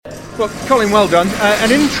Well, Colin, well done.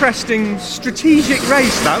 An interesting strategic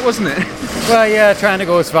race, that, wasn't it? Well, yeah, trying to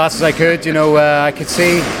go as fast as I could. I could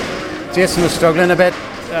see Jason was struggling a bit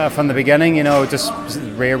from the beginning. Just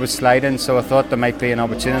the rear was sliding, so I thought there might be an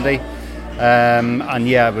opportunity. And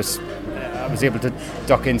yeah, I was able to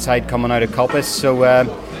duck inside coming out of Coppice. So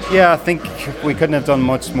I think we couldn't have done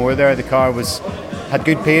much more there. The car had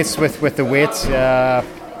good pace with the weight.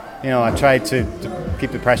 I tried to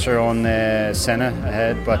keep the pressure on Senna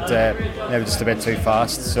ahead, but they were just a bit too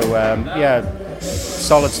fast. So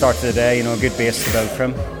solid start to the day. A good base to build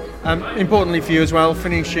from. Importantly for you as well,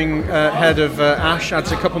 finishing ahead of Ash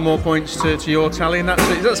adds a couple more points to your tally, and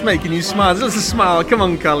that's making you smile. That's a smile. Come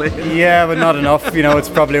on, Colin. Yeah, but not enough. It's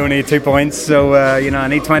probably only 2 points, so I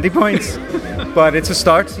need 20 points. But it's a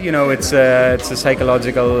start. It's a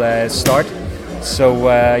psychological start. So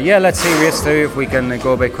let's see race 2 if we can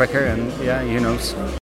go a bit quicker, and who knows.